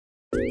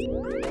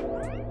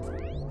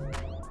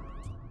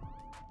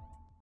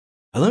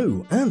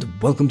Hello and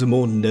welcome to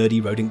more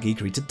nerdy rodent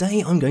geekery.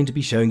 Today I'm going to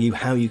be showing you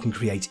how you can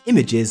create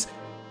images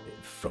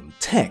from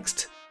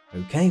text.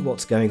 Okay,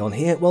 what's going on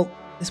here? Well,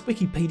 this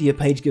Wikipedia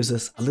page gives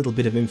us a little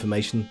bit of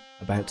information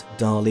about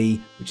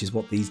DALL-E, which is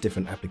what these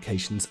different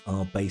applications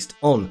are based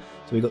on.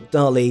 So we've got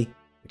DALL-E,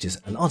 which is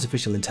an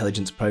artificial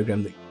intelligence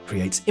program that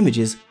creates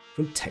images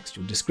from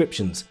textual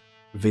descriptions,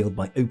 revealed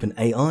by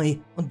OpenAI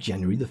on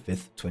January the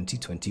 5th,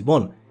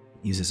 2021.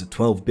 It uses a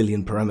 12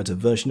 billion parameter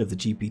version of the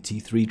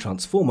GPT-3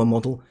 transformer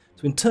model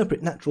to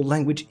interpret natural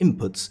language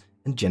inputs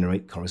and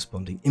generate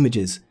corresponding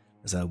images.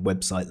 There's a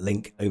website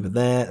link over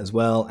there as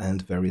well,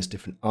 and various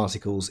different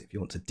articles if you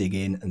want to dig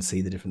in and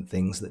see the different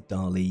things that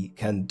DALL-E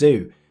can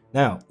do.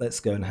 Now, let's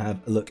go and have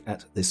a look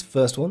at this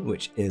first one,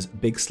 which is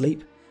Big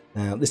Sleep.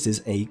 Now, this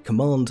is a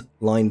command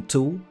line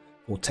tool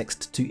for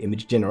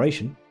text-to-image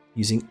generation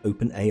using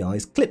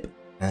OpenAI's CLIP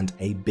and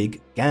a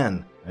big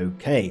GAN.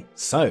 Okay,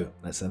 so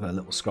let's have a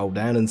little scroll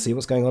down and see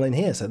what's going on in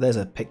here. So there's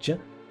a picture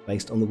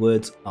based on the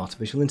words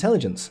artificial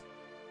intelligence.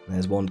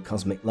 There's one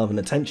cosmic love and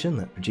attention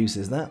that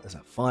produces that. There's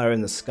a fire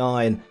in the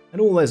sky and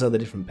all those other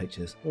different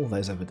pictures. All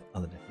those other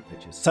different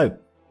pictures. So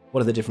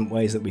what are the different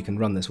ways that we can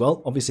run this?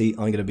 Well, obviously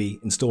I'm going to be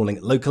installing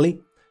it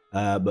locally,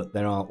 but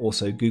there are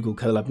also Google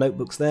Colab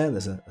notebooks there.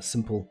 There's a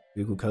simple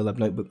Google Colab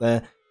notebook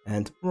there.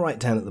 And right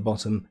down at the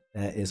bottom,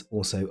 there is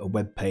also a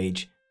web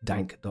page,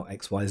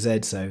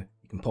 dank.xyz. So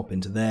you can pop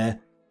into there.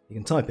 You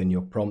can type in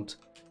your prompt,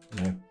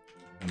 a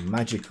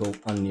magical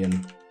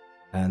onion,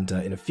 and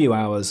in a few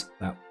hours,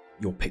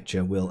 your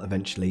picture will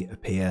eventually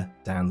appear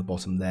down the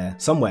bottom there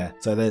somewhere.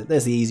 So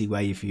there's the easy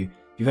way if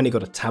you've only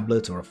got a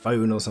tablet or a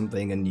phone or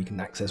something and you can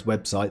access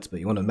websites, but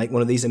you want to make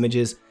one of these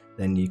images,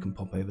 then you can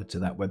pop over to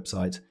that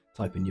website,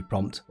 type in your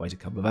prompt, wait a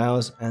couple of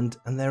hours, and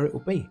there it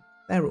will be.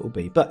 There it will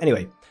be. But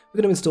anyway, we're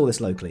going to install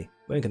this locally.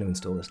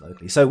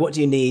 So what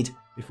do you need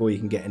before you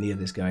can get any of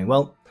this going?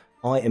 Well,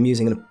 I am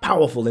using a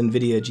powerful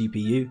NVIDIA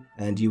GPU,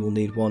 and you will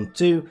need one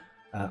too.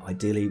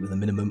 Ideally with a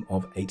minimum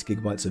of 8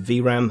 GB of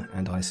VRAM,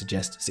 and I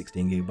suggest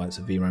 16 GB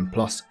of VRAM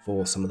plus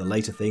for some of the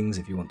later things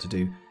if you want to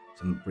do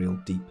some real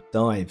deep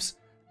dives.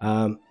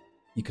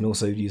 You can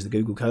also use the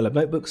Google Colab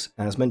notebooks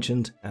as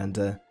mentioned, and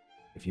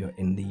if you're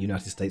in the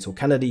United States or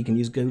Canada, you can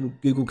use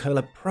Google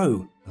Colab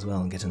Pro as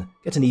well and get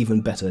an even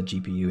better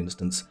GPU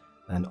instance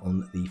than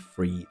on the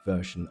free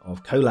version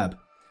of Colab.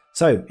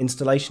 So,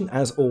 installation,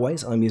 as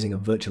always, I'm using a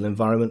virtual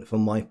environment for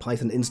my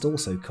Python install,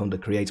 so conda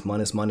create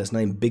 --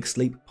 name Big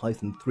Sleep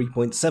Python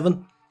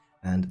 3.7,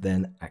 and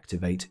then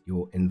activate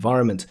your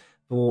environment.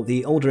 For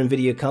the older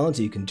NVIDIA cards,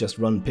 you can just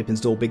run pip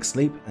install Big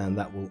Sleep, and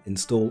that will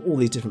install all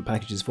these different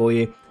packages for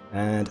you.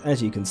 And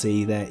as you can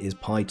see, there is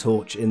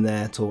PyTorch in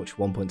there, Torch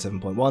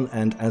 1.7.1,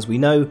 and as we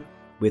know,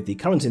 with the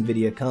current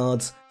NVIDIA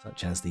cards,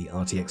 such as the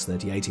RTX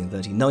 3080 and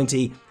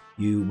 3090,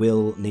 you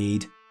will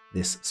need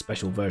this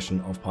special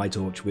version of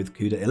PyTorch with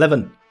CUDA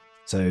 11.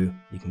 So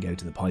you can go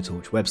to the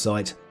PyTorch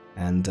website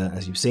and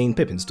as you've seen,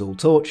 pip install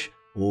Torch,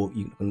 or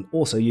you can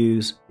also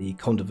use the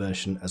conda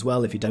version as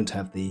well if you don't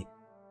have the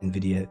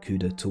NVIDIA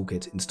CUDA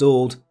toolkit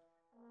installed.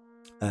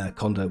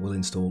 Conda will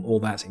install all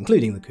that,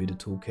 including the CUDA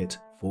toolkit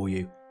for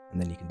you, and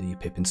then you can do your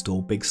pip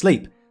install Big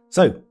Sleep.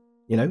 So,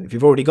 if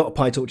you've already got a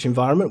PyTorch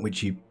environment,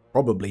 which you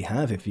probably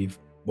have if you've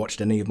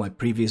watched any of my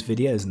previous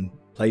videos and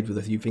played with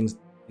a few things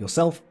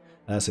yourself,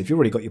 so if you've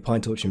already got your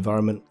PyTorch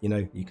environment,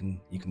 you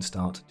can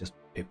start just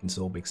pip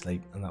install Big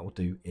Sleep, and that will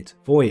do it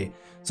for you.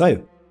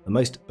 So the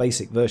most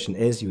basic version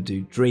is you'll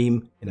do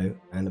dream,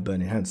 and a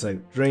burning hand. So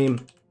dream,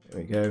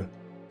 there we go,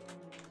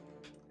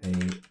 a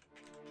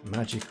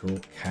magical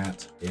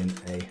cat in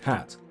a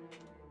hat,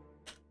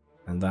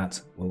 and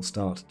that will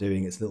start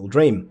doing its little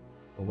dream.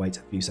 We'll wait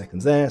a few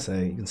seconds there, so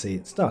you can see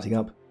it's starting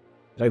up.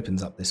 It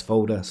opens up this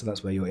folder, so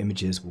that's where your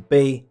images will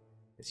be.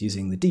 It's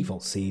using the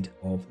default seed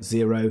of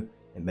 0.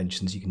 It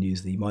mentions you can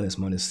use the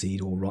 --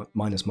 seed or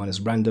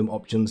 -- random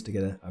options to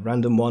get a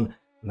random one,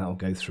 and that will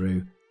go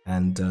through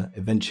and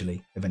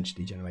eventually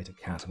generate a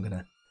cat. I'm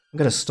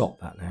gonna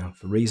stop that now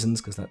for reasons,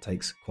 because that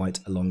takes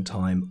quite a long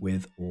time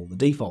with all the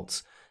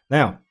defaults.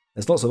 Now,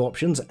 there's lots of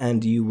options,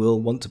 and you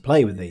will want to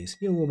play with these.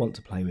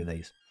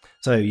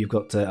 So you've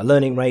got a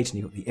learning rate, and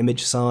you've got the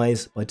image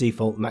size. By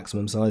default,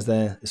 maximum size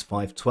there is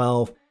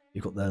 512.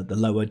 You've got the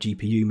lower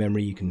GPU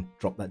memory. You can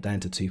drop that down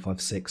to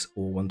 256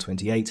 or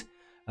 128.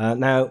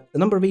 Now, the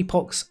number of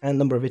epochs and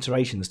number of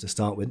iterations to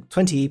start with,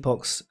 20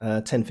 epochs,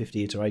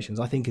 1050 iterations,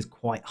 I think is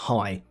quite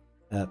high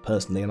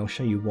personally, and I'll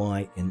show you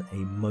why in a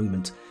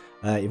moment.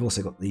 You've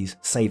also got these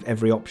save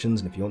every options,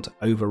 and if you want to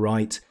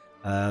overwrite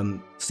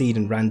seed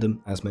and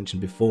random, as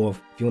mentioned before,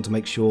 if you want to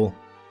make sure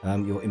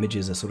your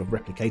images are sort of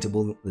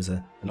replicatable, there's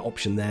an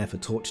option there for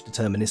torch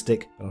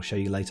deterministic, but I'll show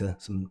you later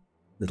some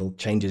little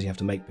changes you have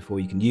to make before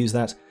you can use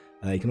that.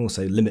 You can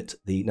also limit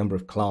the number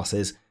of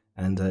classes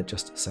and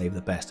just save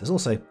the best. There's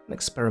also an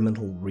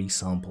experimental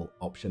resample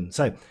option.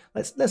 So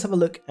let's have a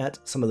look at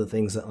some of the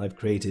things that I've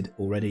created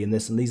already in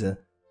this, and these are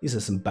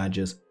some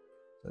badgers.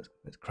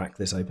 Let's crack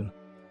this open.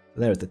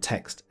 So there is the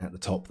text at the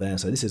top there.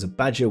 So this is a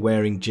badger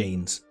wearing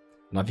jeans.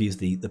 And I've used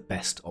the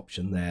best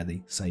option there,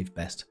 the save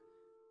best.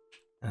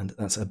 And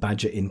that's a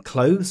badger in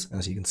clothes.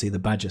 As you can see, the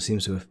badger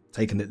seems to have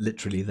taken it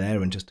literally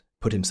there and just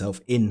put himself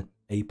in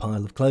a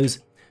pile of clothes.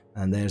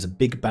 And there's a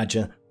big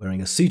badger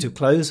wearing a suit of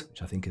clothes,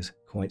 which I think is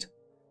quite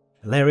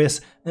hilarious,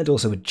 and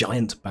also a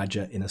giant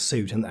badger in a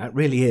suit. And that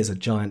really is a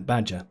giant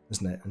badger,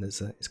 isn't it? And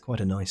it's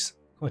quite a nice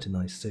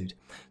suit.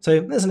 So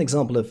there's an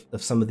example of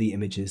some of the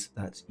images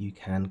that you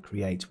can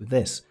create with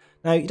this.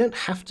 Now, you don't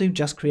have to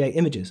just create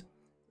images.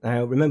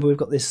 Now, remember, we've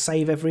got this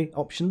save every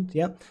option,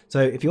 yeah?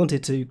 So if you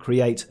wanted to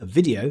create a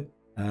video,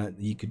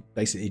 you could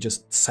basically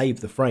just save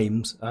the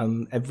frames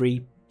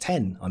every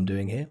 10 I'm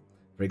doing here,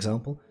 for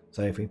example.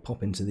 So if we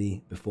pop into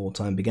the before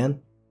time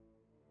began.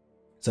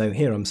 So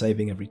here I'm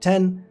saving every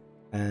 10,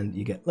 and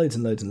you get loads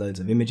and loads and loads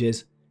of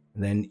images.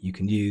 And then you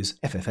can use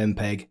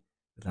ffmpeg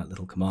with that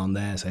little command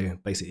there. So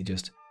basically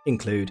just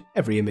include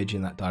every image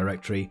in that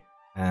directory.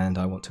 And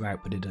I want to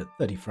output it at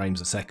 30 frames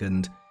a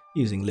second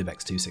using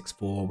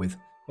libx264 with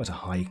quite a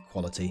high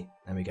quality.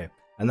 There we go.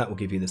 And that will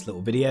give you this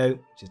little video,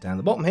 which is down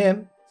the bottom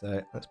here.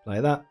 So let's play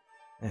that.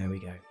 There we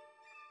go.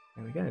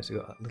 There we go. So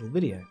we've got that little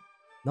video.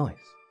 Nice.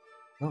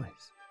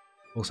 Nice.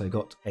 Also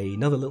got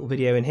another little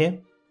video in here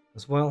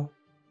as well.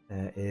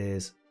 There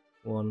is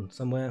one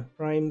somewhere.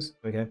 Frames.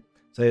 There we go.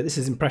 So this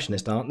is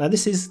impressionist art. Now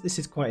this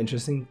is quite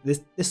interesting.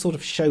 This sort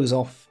of shows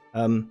off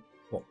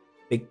what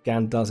Big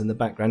GAN does in the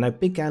background. Now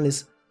Big GAN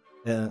is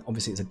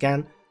obviously it's a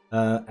GAN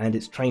and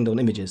it's trained on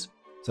images.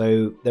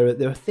 So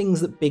there are things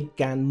that Big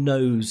GAN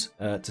knows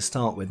to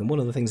start with, and one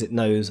of the things it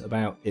knows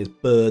about is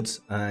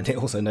birds, and it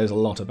also knows a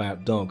lot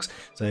about dogs.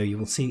 So you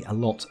will see a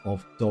lot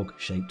of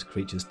dog-shaped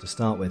creatures to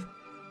start with.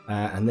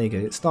 And there you go,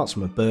 it starts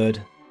from a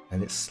bird,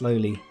 and it's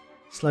slowly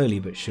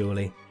but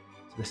surely,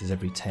 so this is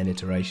every 10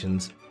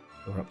 iterations,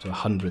 we're up to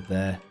 100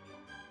 there,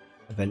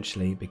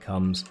 eventually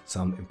becomes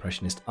some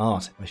impressionist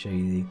art. If I show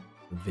you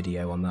the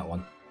video on that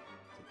one,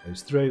 it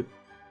goes through.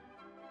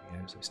 There you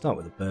go. So we start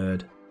with a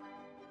bird,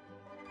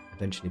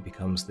 eventually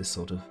becomes this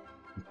sort of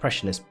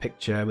impressionist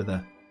picture with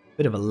a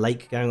bit of a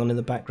lake going on in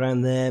the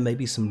background there,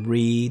 maybe some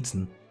reeds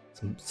and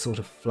some sort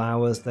of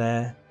flowers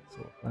there,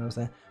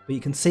 but you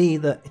can see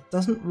that it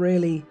doesn't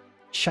really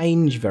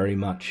change very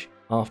much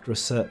after a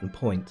certain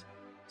point.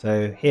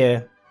 So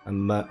here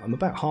I'm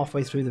about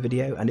halfway through the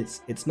video, and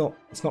it's not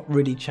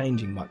really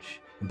changing much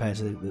compared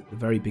to the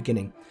very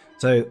beginning.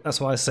 So that's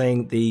why I was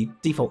saying the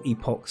default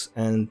epochs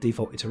and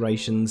default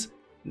iterations,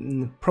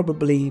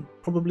 probably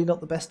not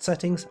the best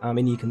settings. I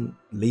mean, you can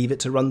leave it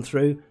to run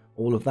through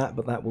all of that,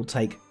 but that will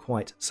take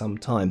quite some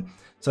time.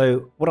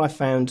 So what I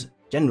found,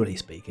 generally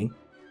speaking,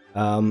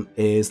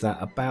 is that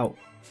about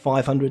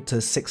 500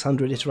 to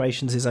 600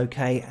 iterations is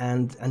okay,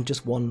 and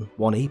just one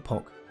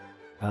epoch.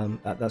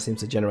 That seems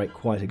to generate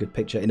quite a good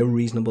picture in a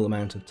reasonable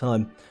amount of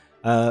time.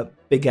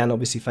 Big GAN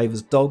obviously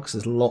favours dogs.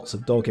 There's lots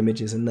of dog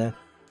images in there.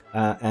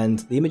 And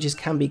the images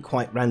can be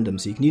quite random,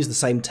 so you can use the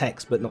same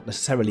text but not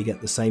necessarily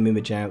get the same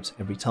image out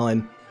every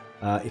time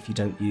if you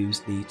don't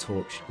use the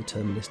torch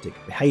deterministic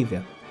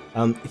behavior.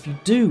 If you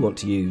do want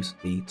to use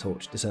the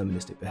torch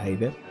deterministic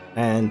behavior,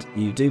 and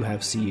you do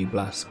have CU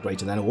BLAS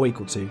greater than or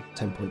equal to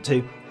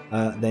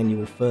 10.2, then you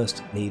will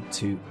first need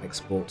to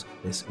export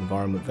this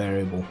environment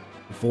variable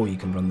before you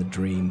can run the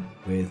dream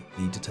with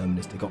the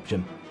deterministic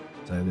option.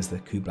 So there's the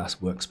QBLAS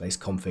workspace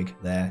config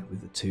there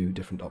with the two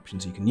different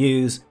options you can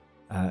use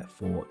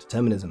for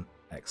determinism.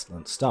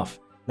 Excellent stuff.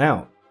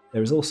 Now,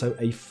 there is also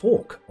a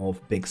fork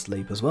of Big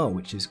Sleep as well,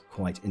 which is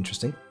quite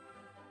interesting.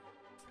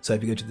 So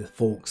if you go to the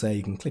forks there,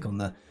 you can click on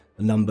the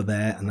number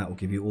there, and that will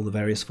give you all the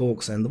various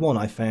forks. And the one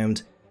I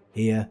found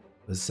here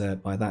was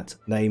by that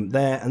name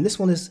there. And this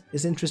one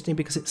is interesting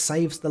because it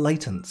saves the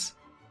latents.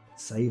 It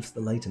saves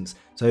the latents.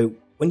 So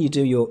when you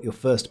do your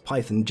first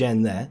Python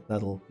gen there,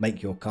 that'll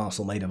make your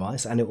castle made of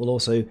ice, and it will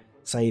also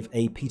save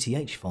a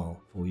PTH file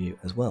for you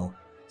as well.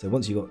 So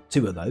once you've got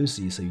two of those,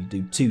 so you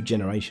do 2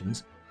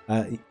 generations,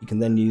 you can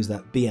then use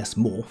that BS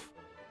morph,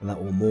 and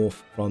that will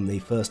morph from the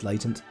first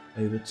latent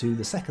over to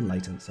the second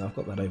latent. So I've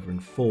got that over in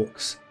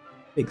forks,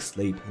 Big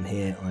Sleep, and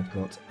here I've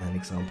got an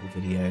example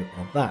video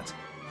of that.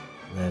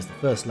 And there's the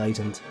first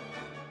latent,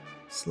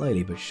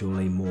 slowly but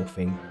surely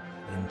morphing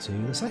into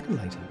the second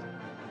latent.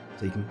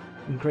 So you can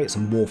create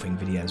some morphing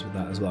videos with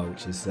that as well,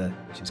 which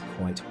is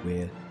quite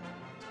weird.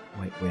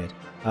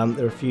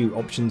 There are a few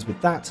options with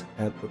that,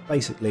 but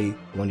basically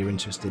the one you're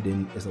interested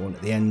in is the one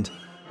at the end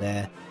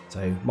there.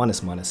 So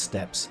minus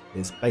steps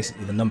is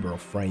basically the number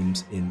of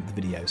frames in the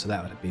video. So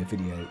that would be a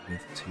video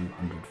with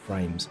 200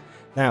 frames.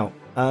 Now,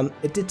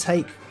 it did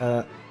take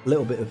a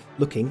little bit of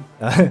looking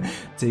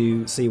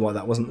to see why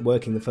that wasn't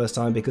working the first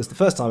time, because the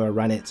first time I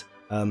ran it,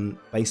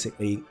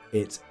 basically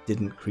it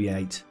didn't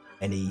create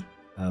any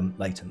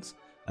latents.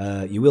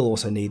 You will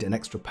also need an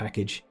extra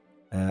package,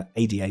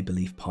 ADA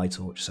Belief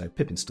PyTorch, so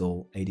pip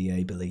install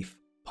ADA Belief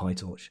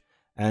PyTorch.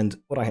 And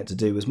what I had to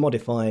do was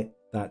modify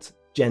that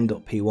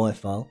gen.py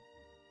file,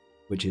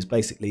 which is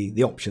basically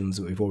the options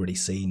that we've already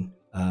seen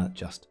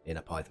just in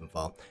a Python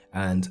file.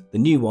 And the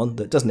new one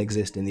that doesn't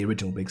exist in the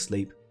original Big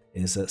Sleep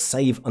is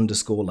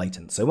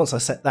save_latent. So once I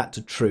set that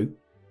to true,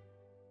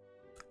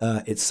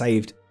 it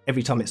saved,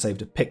 every time it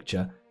saved a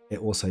picture, it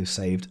also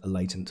saved a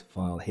latent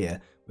file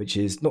here, which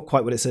is not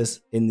quite what it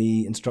says in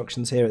the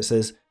instructions here. It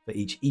says for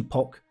each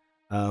epoch.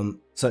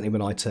 Certainly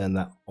when I turned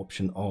that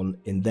option on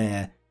in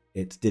there,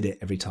 it did it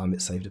every time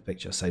it saved a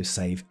picture, so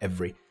save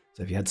every.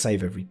 So if you had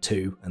save every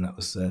 2, and that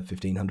was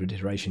 1500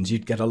 iterations,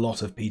 you'd get a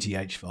lot of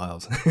PTH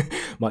files.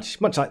 much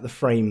like the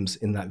frames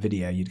in that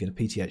video, you'd get a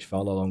PTH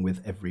file along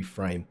with every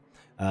frame.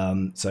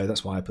 So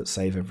that's why I put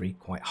save every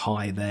quite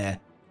high there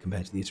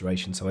compared to the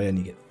iteration. So I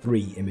only get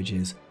 3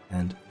 images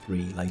and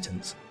 3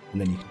 latents, and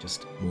then you can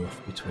just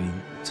morph between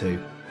the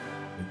two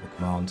with the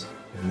command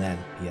and then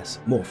ps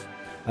morph.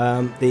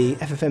 The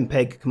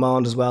ffmpeg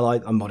command as well, I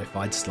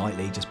modified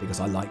slightly just because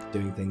I like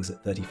doing things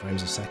at 30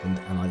 frames a second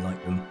and I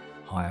like them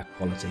higher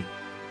quality.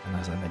 And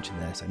as I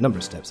mentioned there, so number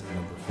of steps and the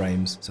number of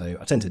frames. So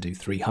I tend to do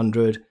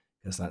 300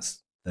 because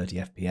that's 30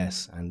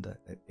 FPS and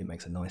it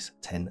makes a nice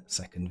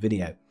 10-second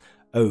video.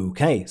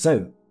 Okay,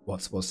 so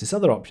what's this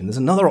other option? There's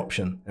another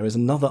option. There is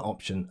another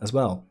option as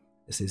well.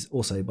 This is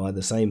also by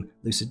the same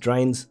Lucid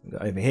Drains. I've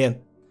got over here.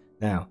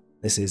 Now,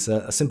 this is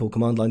a simple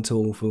command line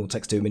tool for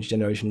text-to-image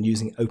generation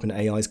using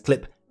OpenAI's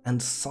CLIP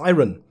and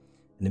Siren,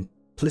 an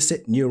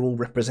implicit neural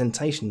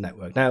representation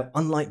network. Now,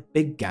 unlike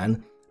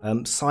BigGAN,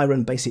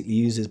 Siren basically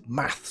uses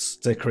maths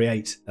to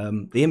create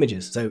the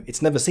images. So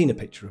it's never seen a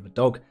picture of a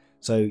dog,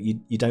 so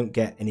you don't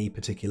get any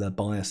particular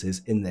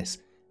biases in this.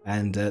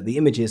 And the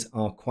images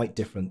are quite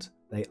different.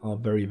 They are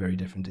very, very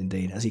different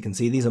indeed. As you can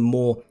see, these are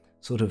more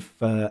sort of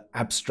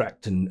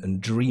abstract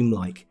and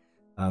dreamlike.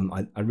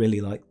 I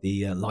really like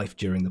the life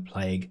during the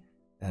plague.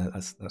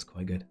 That's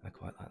quite good. I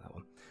quite like that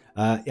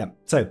one. Yeah,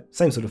 so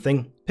same sort of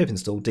thing. Pip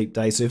install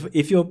Deep-Daze. So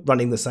if you're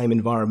running the same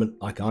environment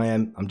like I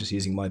am, I'm just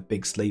using my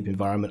Big Sleep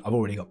environment. I've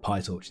already got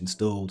PyTorch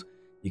installed.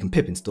 You can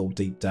pip install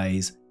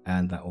Deep-Daze,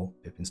 and that will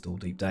pip install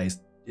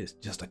Deep-Daze. It's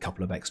just a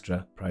couple of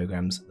extra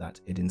programs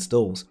that it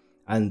installs,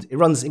 and it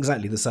runs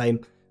exactly the same.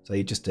 So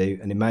you just do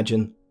an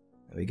imagine.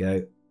 There we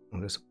go.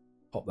 I'll just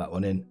pop that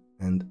one in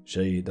and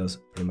show you it does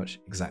pretty much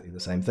exactly the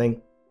same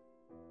thing.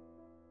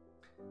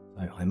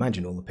 So I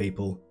imagine all the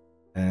people,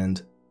 and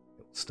it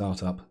will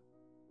start up.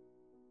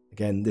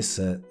 Again, this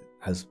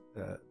has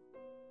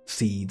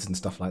seeds and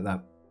stuff like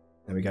that.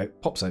 There we go.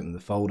 Pops open the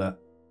folder.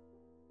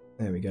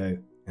 There we go.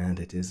 And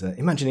it is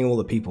imagining all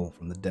the people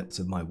from the depths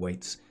of my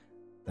weights.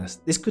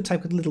 This could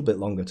take a little bit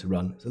longer to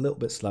run. It's a little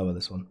bit slower,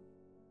 this one.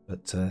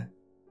 But there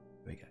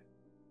we go.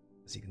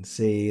 As you can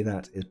see,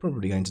 that is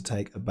probably going to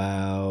take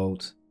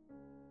about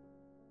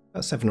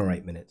 7 or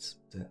 8 minutes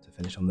to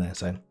finish on there.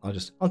 So I'll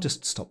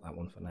just stop that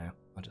one for now.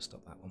 I'll just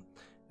stop that one.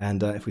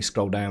 And if we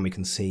scroll down, we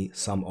can see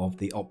some of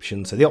the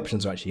options. So the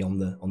options are actually on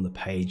the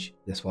page,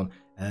 this one.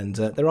 And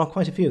there are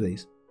quite a few of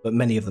these, but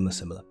many of them are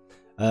similar.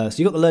 So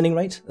you've got the learning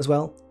rate as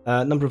well.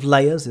 Number of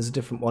layers is a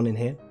different one in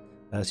here.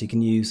 So you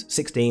can use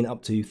 16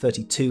 up to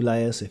 32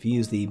 layers. So if you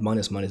use the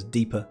minus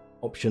deeper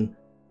option,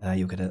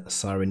 you'll get a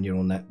Siren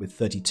neural net with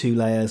 32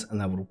 layers, and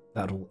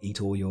that'll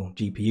eat all your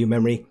GPU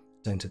memory.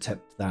 Don't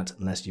attempt that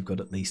unless you've got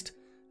at least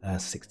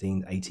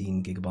 16,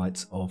 18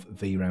 gigabytes of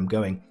VRAM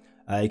going.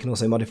 You can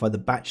also modify the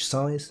batch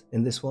size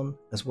in this one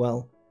as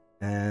well,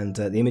 and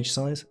the image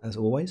size as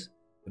always.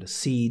 Got a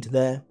seed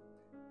there,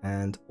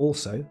 and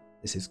also,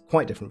 this is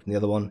quite different from the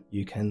other one,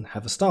 you can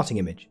have a starting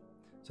image.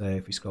 So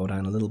if we scroll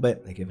down a little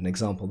bit, they give an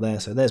example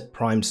there. So there's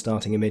primed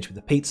starting image with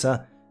a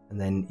pizza,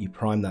 and then you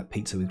prime that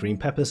pizza with green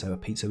peppers, so a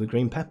pizza with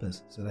green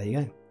peppers. So there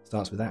you go.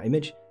 Starts with that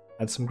image,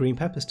 add some green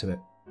peppers to it.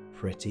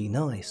 Pretty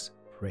nice,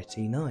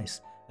 pretty nice.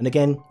 And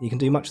again, you can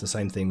do much the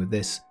same thing with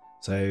this.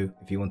 So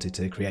if you wanted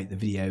to create the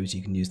videos,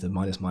 you can use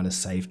the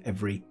save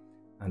every,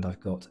 and I've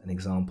got an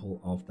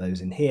example of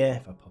those in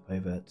here. If I pop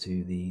over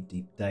to the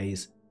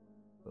Deep-Daze,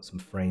 got some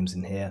frames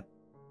in here.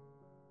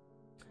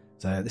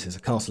 So this is a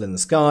castle in the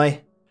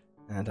sky,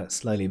 and that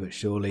slowly but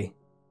surely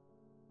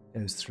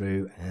goes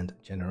through and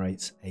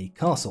generates a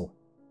castle.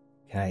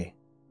 Okay,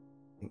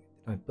 did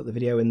I put the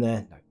video in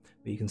there? No,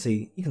 but you can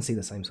see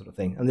the same sort of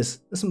thing. And there's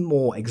some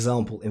more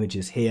example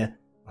images here.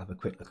 I'll have a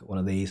quick look at one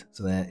of these.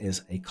 So there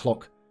is a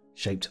clock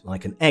shaped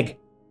like an egg,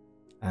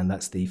 and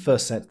that's the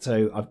first set.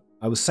 So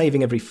I was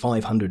saving every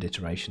 500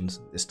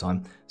 iterations this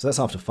time, so that's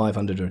after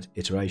 500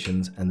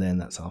 iterations, and then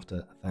that's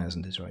after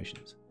 1,000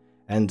 iterations.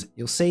 And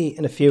you'll see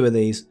in a few of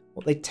these,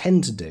 what they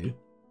tend to do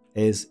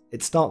is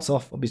it starts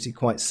off obviously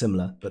quite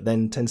similar, but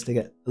then tends to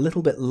get a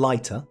little bit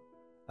lighter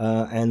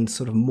and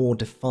sort of more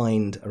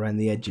defined around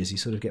the edges. You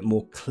sort of get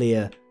more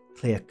clear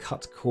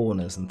cut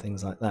corners and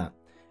things like that.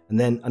 And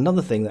then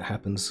another thing that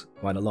happens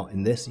quite a lot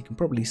in this, you can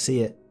probably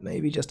see it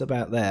maybe just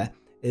about there,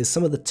 is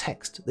some of the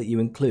text that you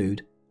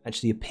include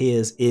actually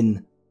appears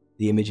in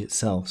the image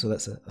itself. So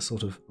that's a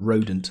sort of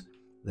rodent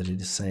that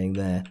it is saying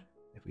there.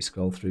 If we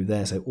scroll through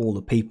there, so all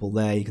the people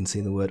there, you can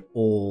see the word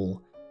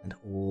all, and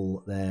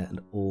all there, and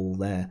all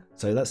there.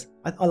 So that's,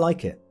 I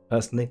like it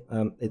personally.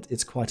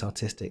 It's quite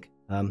artistic.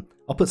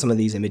 I'll put some of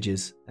these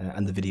images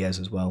and the videos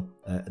as well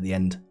at the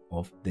end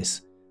of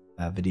this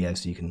video,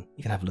 so you can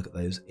have a look at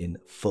those in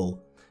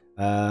full.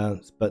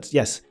 But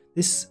yes,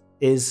 this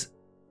is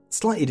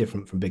slightly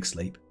different from Big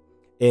Sleep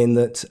in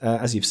that,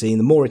 as you've seen,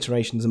 the more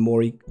iterations and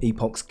more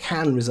epochs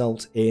can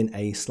result in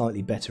a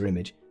slightly better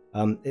image.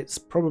 It's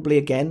probably,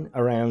 again,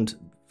 around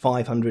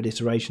 500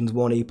 iterations.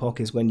 One epoch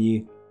is when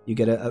you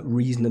get a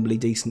reasonably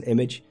decent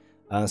image.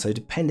 So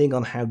depending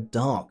on how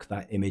dark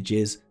that image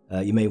is,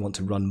 you may want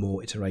to run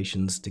more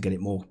iterations to get it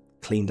more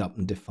cleaned up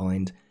and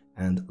defined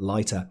and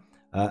lighter.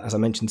 As I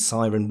mentioned,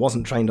 Siren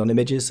wasn't trained on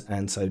images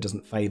and so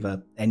doesn't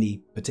favour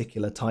any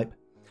particular type,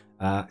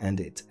 and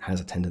it has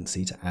a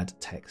tendency to add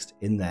text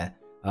in there.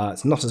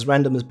 It's not as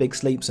random as Big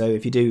Sleep, so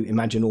if you do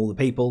imagine all the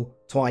people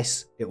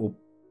twice, it will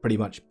pretty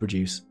much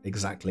produce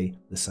exactly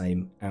the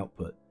same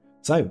output.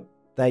 So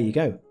there you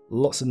go,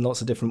 lots and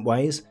lots of different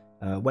ways.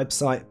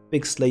 Website,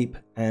 Big Sleep,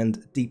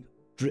 and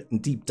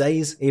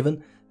Deep-Daze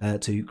even,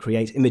 to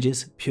create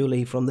images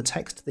purely from the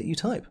text that you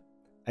type.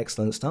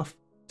 Excellent stuff.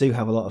 Do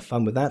have a lot of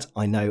fun with that.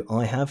 I know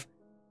I have.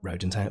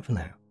 Rodent out for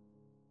now.